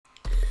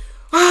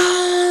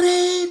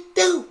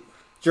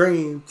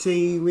Dream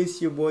Team,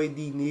 it's your boy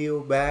D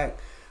Neil back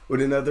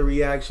with another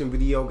reaction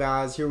video,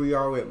 guys. Here we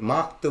are with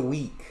Mock the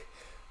Week,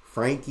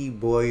 Frankie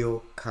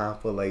Boyle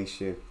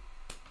Compilation.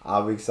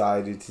 I'm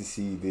excited to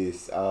see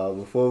this.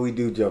 Before we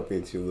do jump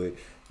into it,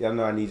 y'all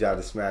know I need y'all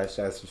to smash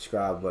that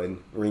subscribe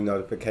button, ring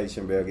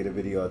notification bell, get a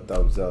video a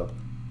thumbs up.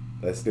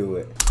 Let's do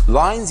it.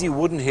 Lines you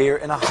wouldn't hear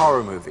in a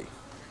horror movie.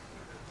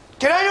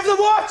 Get out of the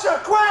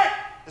water, quick!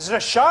 Is it a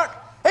shark?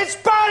 It's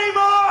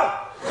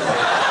Barrymore!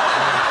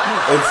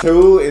 It's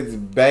who? It's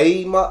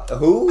Bayma?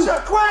 Who?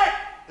 Sir, quick!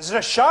 Is it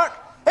a shark?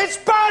 It's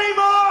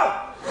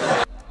Barrymore!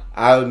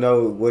 I don't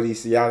know what he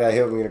said. Y'all gotta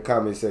help me in the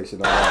comment section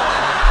on that.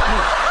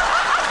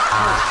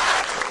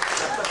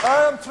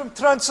 I am from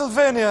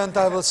Transylvania and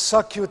I will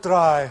suck you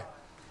dry.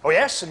 Oh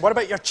yes, and what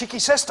about your cheeky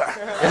sister? I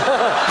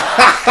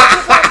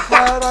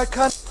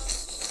can't...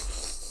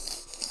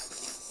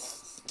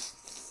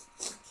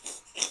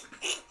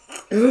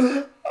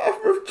 I'm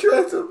from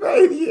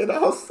Transylvania and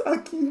I'll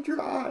suck you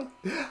dry.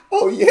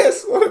 Oh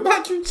yes, what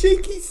about your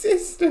cheeky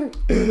sister?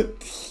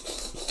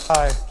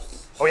 Hi.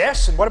 Oh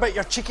yes, and what about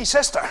your cheeky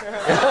sister?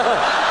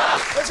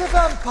 As a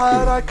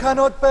vampire, I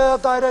cannot bear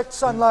direct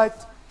sunlight,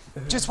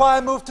 which is why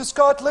I moved to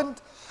Scotland.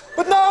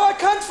 But now I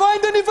can't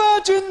find any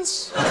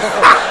virgins.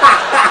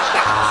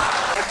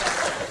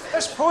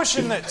 This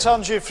potion that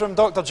turns you from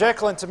Dr.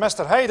 Jekyll into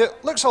Mr. Hyde,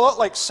 it looks a lot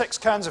like 6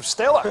 cans of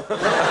Stella.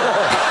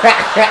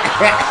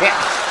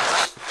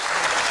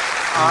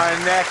 Our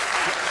next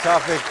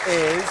topic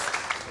is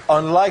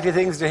unlikely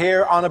things to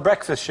hear on a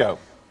breakfast show.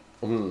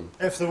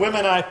 If the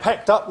woman I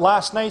picked up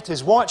last night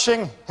is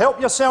watching,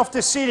 help yourself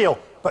to cereal,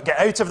 but get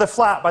out of the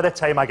flat by the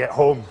time I get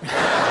home.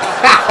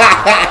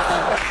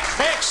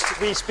 Next,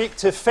 we speak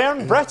to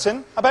Fern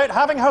Britton about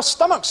having her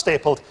stomach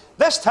stapled,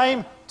 this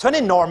time to an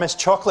enormous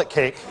chocolate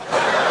cake.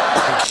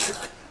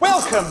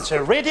 Welcome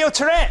to Radio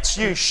Tourette's,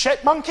 you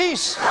shit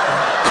monkeys.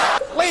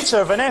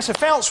 Later, Vanessa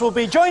Feltz will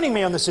be joining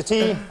me on the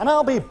settee, and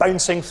I'll be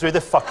bouncing through the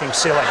fucking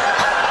ceiling.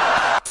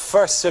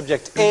 First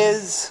subject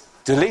is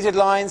deleted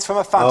lines from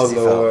a fantasy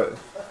film.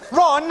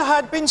 Ron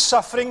had been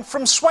suffering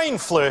from swine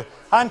flu,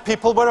 and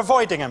people were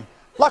avoiding him.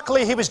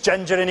 Luckily, he was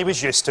ginger and he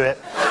was used to it.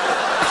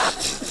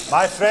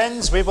 My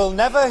friends, we will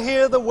never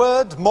hear the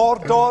word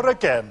Mordor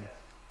again.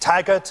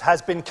 Taggart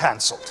has been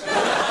cancelled.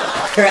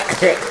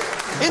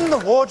 In the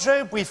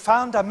wardrobe, we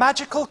found a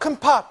magical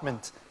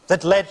compartment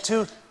that led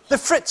to the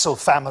Fritzl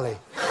family.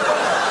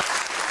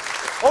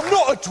 I'm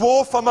not a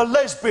dwarf, I'm a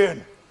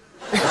lesbian.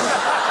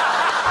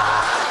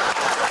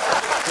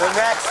 The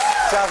next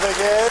topic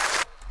is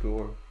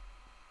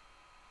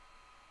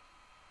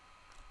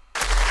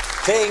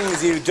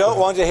things you don't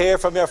want to hear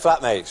from your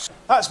flatmate.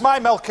 That's my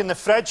milk in the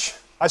fridge.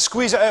 I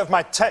squeeze it out of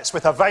my tits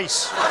with a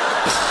vice.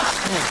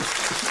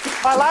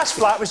 My last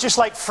flat was just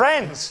like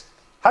Friends.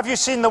 Have you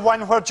seen the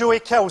one where Joey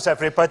kills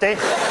everybody?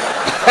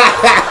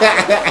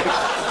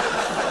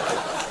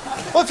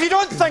 Well, if you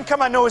don't think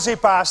I'm a nosy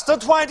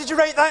bastard, why did you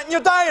write that in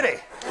your diary?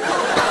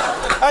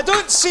 I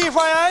don't see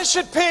why I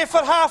should pay for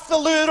half the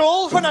loo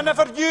roll when I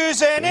never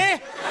use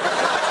any.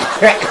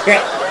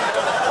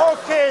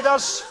 Okay,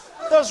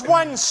 there's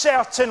one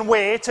certain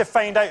way to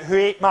find out who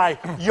ate my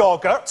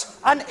yoghurt: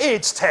 an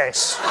AIDS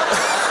test.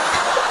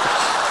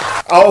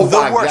 Oh,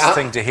 the worst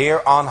thing to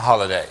hear on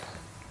holiday.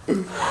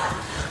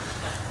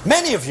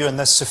 Many of you in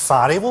this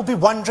safari will be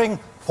wondering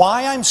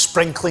why I'm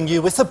sprinkling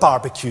you with a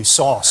barbecue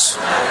sauce.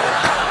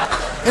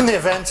 In the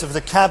event of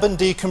the cabin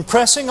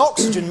decompressing,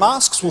 oxygen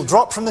masks will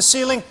drop from the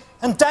ceiling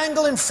and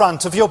dangle in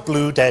front of your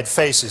blue dead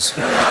faces.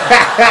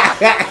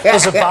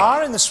 There's a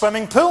bar in the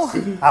swimming pool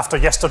after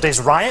yesterday's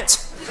riot.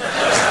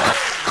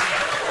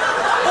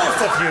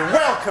 Both of you,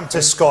 welcome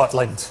to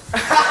Scotland.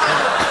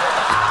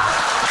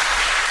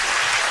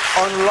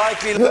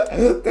 Unlikely.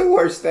 The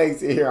worst things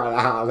to hear on a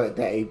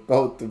holiday.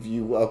 Both of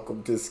you,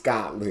 welcome to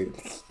Scotland.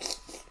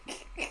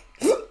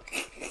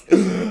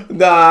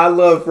 Nah, I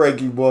love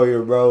Frankie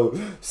Boyle, bro.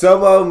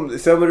 Some of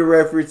the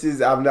references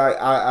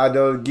I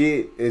don't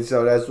get, and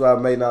so that's why I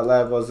may not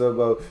laugh on some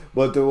of them.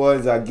 But the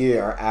ones I get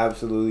are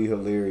absolutely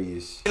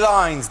hilarious.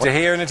 Lines to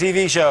hear in a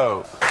TV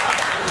show.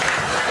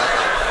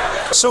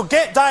 So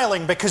get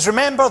dialing, because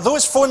remember,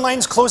 those phone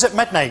lines close at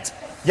midnight.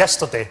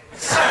 Yesterday.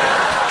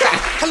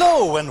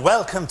 Hello and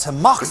welcome to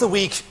Mock the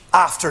Week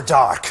After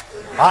Dark.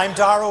 I'm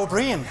Dara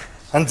O'Brien,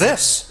 and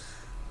this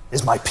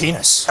is my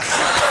penis.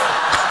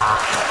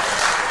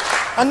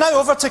 And now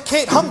over to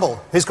Kate Humble,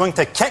 who's going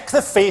to kick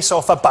the face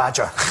off a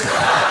badger.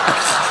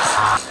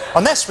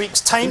 On this week's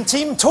Time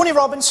Team, Tony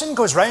Robinson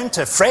goes round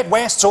to Fred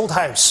West's old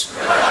house.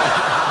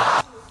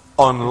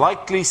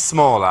 Unlikely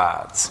small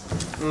lads.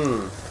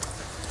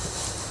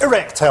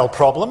 Erectile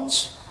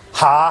problems.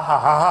 Ha ha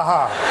ha ha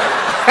ha.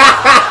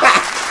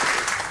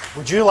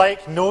 Would you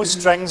like no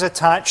strings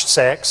attached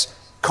sex?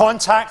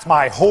 Contact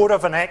my whore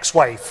of an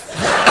ex-wife.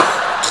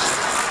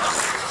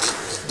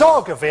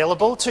 Dog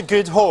available to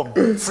good home.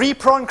 Free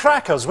prawn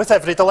crackers with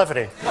every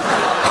delivery.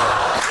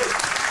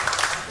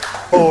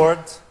 Bored,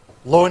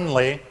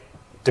 lonely,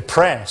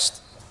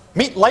 depressed.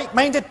 Meet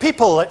like-minded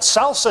people at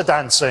salsa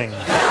dancing.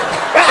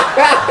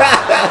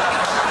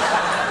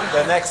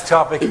 The next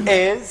topic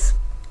is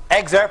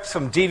excerpts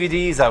from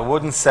DVDs I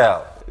wouldn't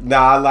sell.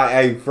 Nah,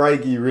 hey,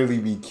 Frankie really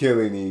be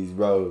killing these,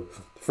 bro.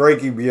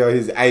 Frankie be on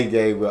his A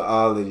game with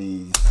all of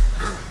these.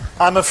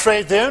 I'm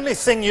afraid the only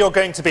thing you're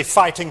going to be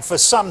fighting for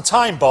some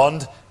time,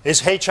 Bond,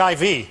 is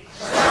HIV.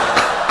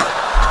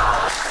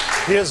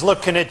 Here's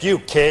looking at you,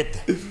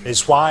 kid,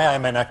 is why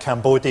I'm in a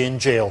Cambodian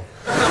jail.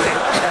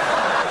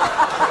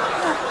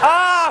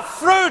 Ah,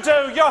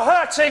 Frodo, you're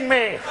hurting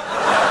me!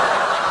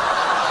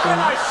 When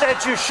I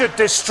said you should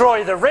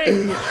destroy the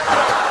ring.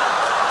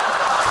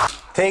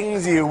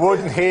 Things you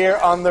wouldn't hear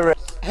on the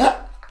radio.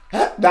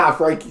 Nah,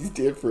 Frankie's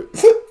different.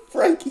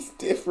 Frankie's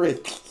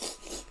different.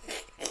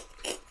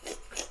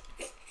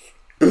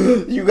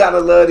 You gotta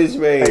love this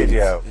man.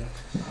 Radio.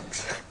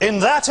 In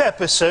that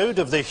episode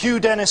of the Hugh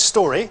Dennis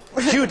story,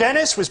 Hugh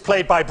Dennis was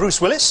played by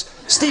Bruce Willis,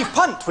 Steve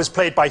Punt was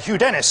played by Hugh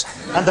Dennis,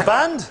 and the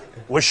band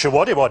was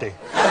Shawaddy Waddy.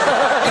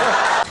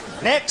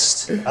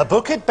 Next, a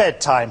book at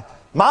bedtime.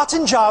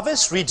 Martin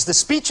Jarvis reads the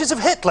speeches of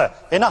Hitler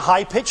in a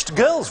high-pitched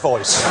girl's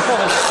voice.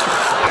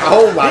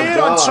 Oh my Here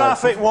God. on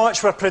Traffic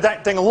Watch, we're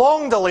predicting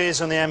long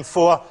delays on the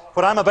M4,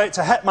 where I'm about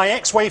to hit my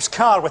ex-wife's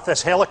car with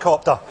this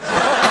helicopter.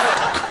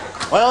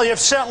 Well, you've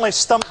certainly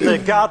stumped the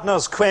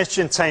Gardener's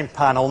Question Time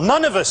panel.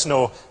 None of us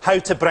know how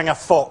to bring a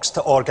fox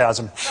to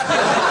orgasm.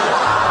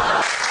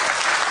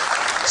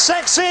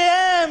 6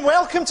 a.m,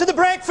 welcome to the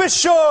breakfast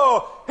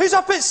show. Who's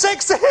up at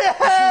 6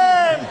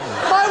 a.m?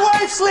 My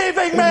wife's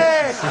leaving me.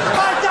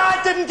 My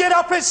dad didn't get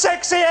up at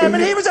 6 a.m.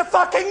 and he was a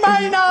fucking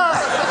minor.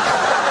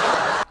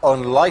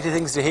 Unlikely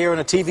things to hear on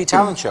a TV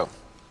talent show.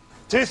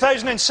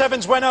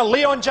 2007's winner,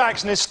 Leon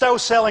Jackson, is still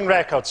selling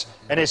records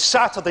in his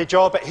Saturday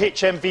job at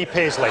HMV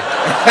Paisley.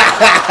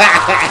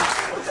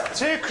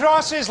 2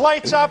 crosses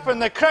light up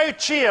and the crowd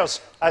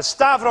cheers as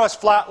Stavros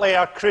Flatley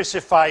are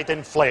crucified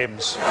in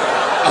flames.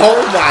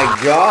 Oh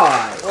my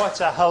God. What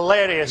a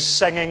hilarious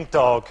singing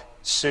dog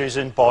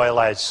Susan Boyle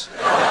is.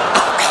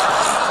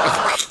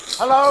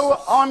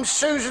 Hello, I'm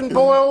Susan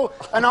Boyle,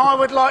 and I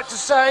would like to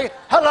say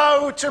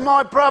hello to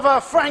my brother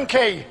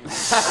Frankie.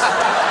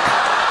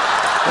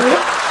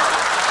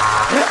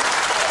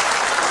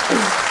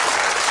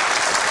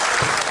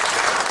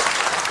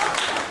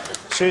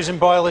 Susan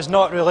Boyle is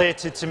not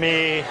related to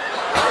me.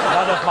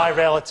 None of my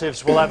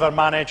relatives will ever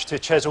manage to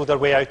chisel their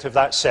way out of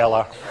that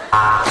cellar.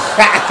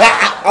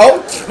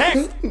 Oh,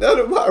 Next. none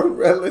of my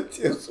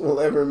relatives will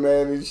ever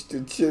manage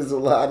to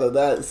chisel out of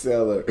that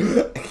cellar.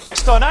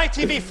 Next on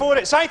ITV4,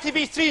 it's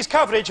ITV3's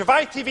coverage of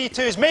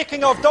ITV2's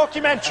making of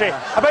documentary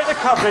about the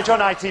coverage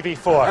on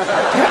ITV4.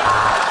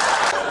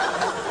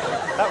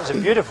 That was a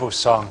beautiful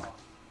song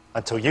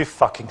until you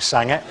fucking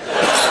sang it.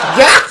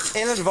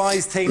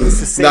 Ill-advised things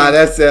to say. Nah,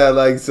 that sounds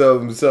like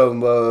some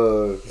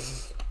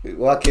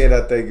why can't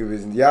I think of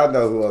his? Y'all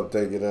know who I'm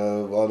thinking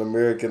of on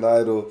American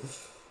Idol.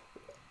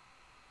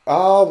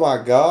 Oh my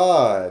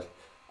God,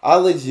 I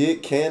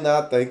legit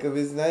cannot think of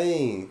his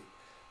name.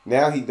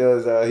 Now he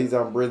does. He's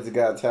on Britain's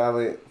Got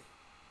Talent.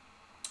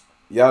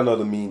 Y'all know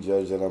the mean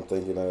judge that I'm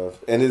thinking of,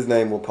 and his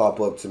name will pop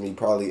up to me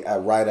probably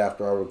right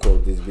after I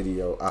record this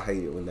video. I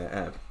hate it when that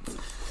happens.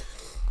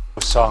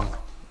 Song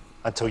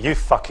until you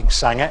fucking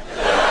sang it.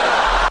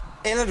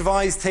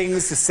 Ill-advised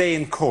things to say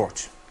in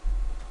court.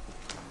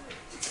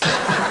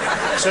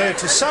 So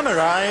to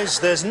summarise,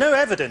 there's no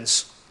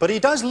evidence, but he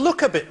does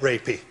look a bit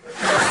rapey.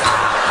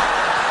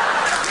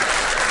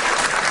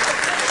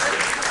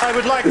 I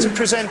would like to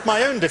present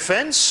my own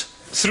defence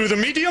through the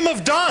medium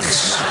of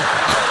dance.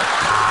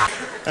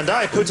 And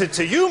I put it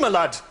to you, my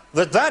lad,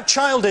 that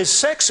child is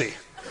sexy.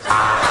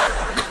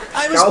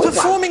 I was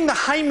performing the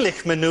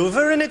Heimlich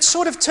manoeuvre and it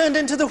sort of turned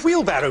into the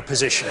wheelbarrow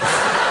position.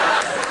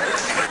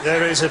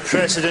 There is a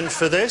precedent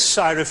for this.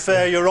 I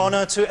refer your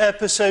honour to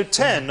episode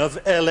 10 of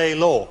LA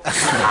Law.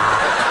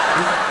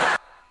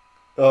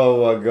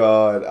 Oh my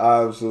God,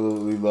 I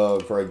absolutely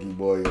love Frankie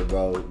Boyle,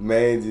 bro.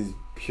 Man, just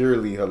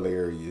purely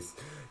hilarious.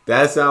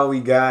 That's all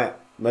we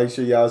got. Make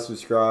sure y'all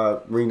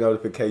subscribe, ring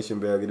notification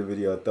bell, give the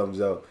video a thumbs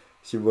up.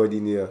 It's your boy D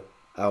Neil,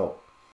 out.